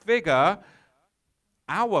transfigure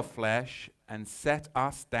our flesh and set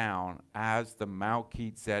us down as the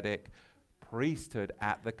Melchizedek priesthood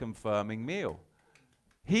at the confirming meal.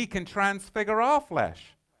 He can transfigure our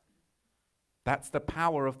flesh. That's the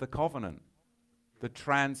power of the covenant. The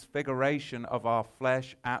transfiguration of our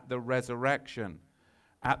flesh at the resurrection,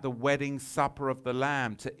 at the wedding supper of the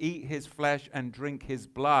Lamb. To eat his flesh and drink his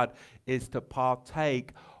blood is to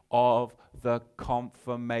partake of the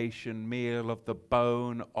confirmation meal of the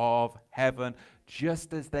bone of heaven,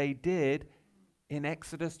 just as they did in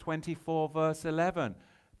Exodus 24, verse 11.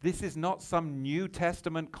 This is not some New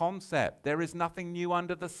Testament concept. There is nothing new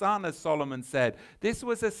under the sun, as Solomon said. This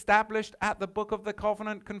was established at the Book of the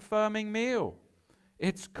Covenant confirming meal.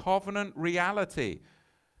 It's covenant reality.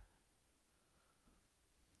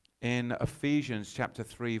 In Ephesians chapter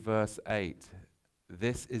 3, verse 8,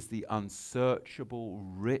 this is the unsearchable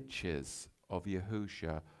riches of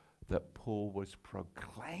Yahushua that Paul was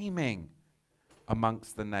proclaiming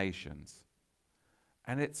amongst the nations.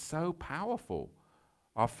 And it's so powerful.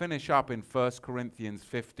 I'll finish up in 1 Corinthians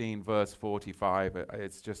 15, verse 45.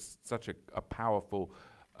 It's just such a powerful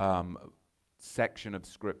section of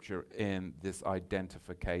Scripture in this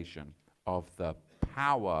identification of the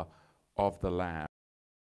power of the Lamb.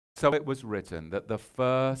 So it was written that the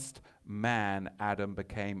first man, Adam,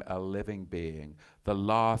 became a living being. The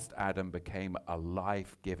last Adam became a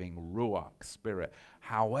life-giving Ruach, spirit.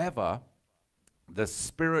 However, the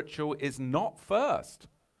spiritual is not first,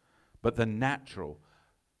 but the natural,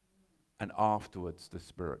 and afterwards the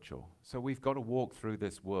spiritual. So we've got to walk through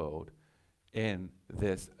this world in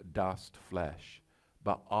this dust flesh.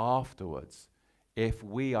 But afterwards, if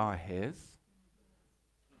we are his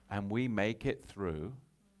and we make it through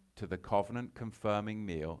to the covenant confirming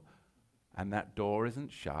meal, and that door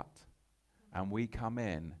isn't shut, and we come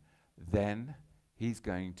in, then he's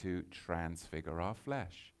going to transfigure our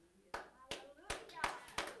flesh.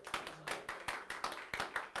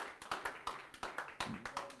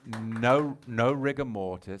 No rigor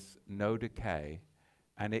mortis, no decay,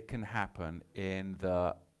 and it can happen in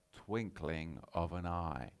the twinkling of an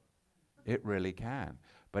eye. It really can.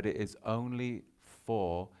 But it is only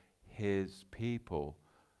for his people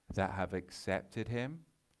that have accepted him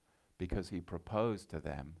because he proposed to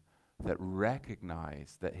them, that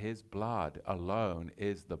recognize that his blood alone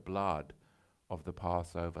is the blood of the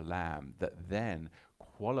Passover lamb, that then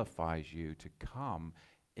qualifies you to come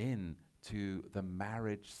in to the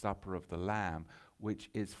marriage supper of the Lamb,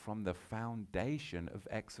 which is from the foundation of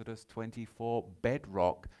Exodus 24,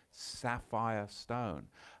 bedrock sapphire stone.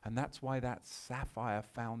 And that's why that sapphire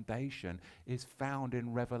foundation is found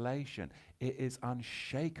in Revelation. It is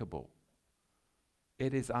unshakable.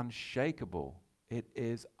 It is unshakable. It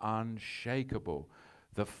is unshakable.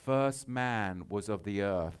 The first man was of the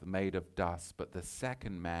earth, made of dust, but the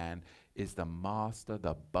second man is the master,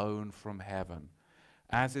 the bone from heaven.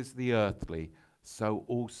 As is the earthly, so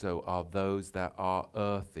also are those that are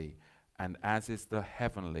earthy. And as is the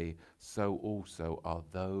heavenly, so also are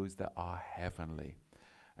those that are heavenly.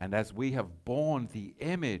 And as we have borne the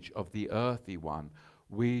image of the earthy one,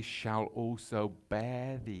 we shall also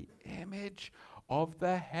bear the image of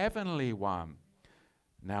the heavenly one.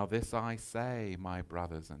 Now this I say, my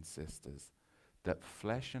brothers and sisters, that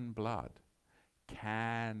flesh and blood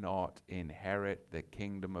cannot inherit the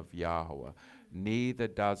kingdom of Yahweh, neither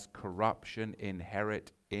does corruption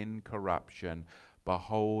inherit incorruption.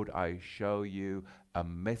 Behold, I show you a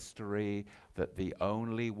mystery, that the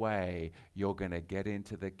only way you're going to get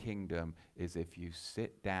into the kingdom is if you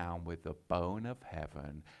sit down with the bone of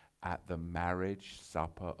heaven at the marriage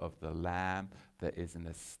supper of the Lamb, that is an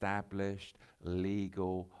established,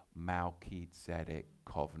 legal, Melchizedek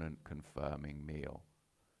covenant confirming meal.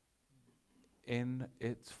 in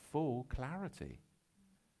its full clarity.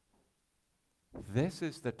 This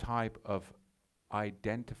is the type of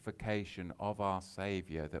identification of our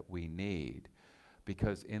Savior that we need,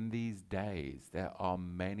 because in these days there are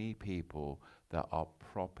many people that are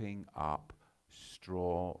propping up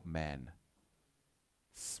straw men,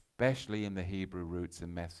 especially in the Hebrew roots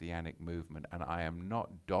and Messianic movement, and I am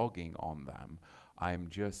not dogging on them. I'm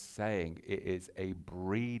just saying it is a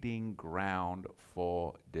breeding ground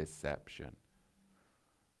for deception.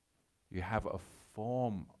 You have a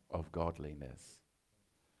form of godliness,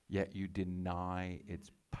 yet you deny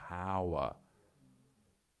its power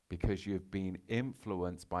because you've been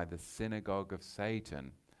influenced by the synagogue of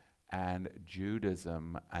Satan and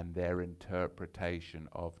Judaism and their interpretation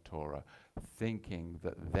of Torah, thinking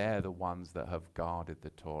that they're the ones that have guarded the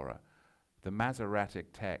Torah. The Masoretic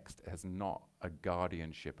text has not a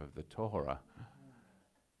guardianship of the Torah.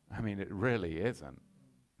 I mean, it really isn't.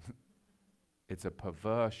 It's a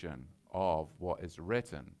perversion of what is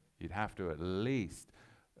written. You'd have to at least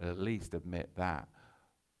admit that.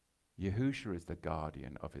 Yahushua is the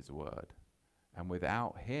guardian of his word. And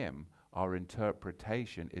without him, our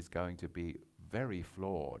interpretation is going to be very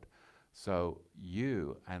flawed. So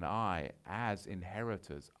you and I, as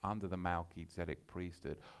inheritors under the Melchizedek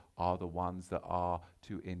priesthood, are the ones that are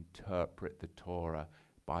to interpret the Torah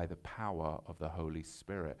by the power of the Holy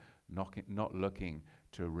Spirit, not looking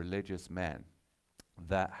to religious men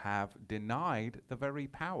that have denied the very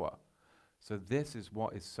power. So this is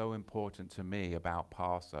what is so important to me about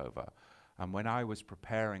Passover. And when I was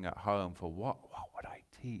preparing at home for what would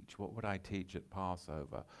I teach at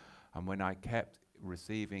Passover? And when I kept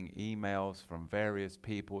receiving emails from various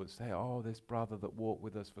people that say, oh, this brother that walked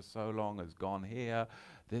with us for so long has gone here,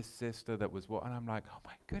 this sister that was what, and I'm like, oh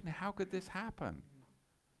my goodness, how could this happen?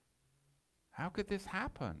 How could this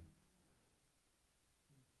happen?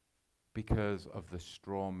 Because of the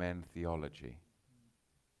straw men theology.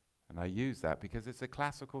 And I use that because it's a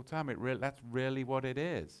classical term. That's really what it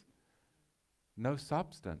is. No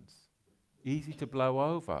substance. Easy to blow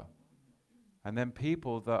over. And then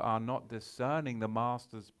people that are not discerning the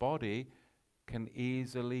master's body can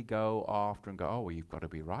easily go after and go, oh, well, you've got to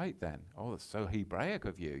be right then. Oh, that's so Hebraic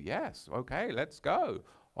of you. Yes, okay, let's go.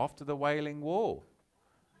 Off to the Wailing Wall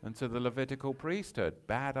and to the Levitical priesthood.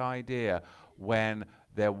 Bad idea when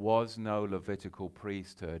there was no Levitical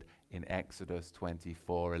priesthood in Exodus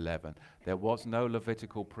 24:11. There was no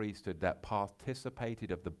Levitical priesthood that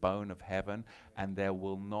participated of the bone of heaven, and there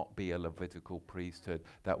will not be a Levitical priesthood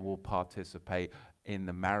that will participate in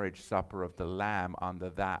the marriage supper of the Lamb under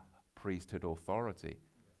that priesthood authority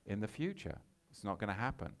in the future. It's not going to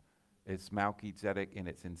happen. It's Melchizedek in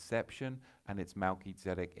its inception, and it's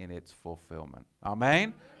Melchizedek in its fulfillment.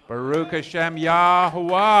 Amen? Baruch Hashem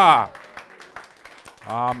Yahuwah.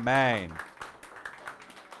 Amen.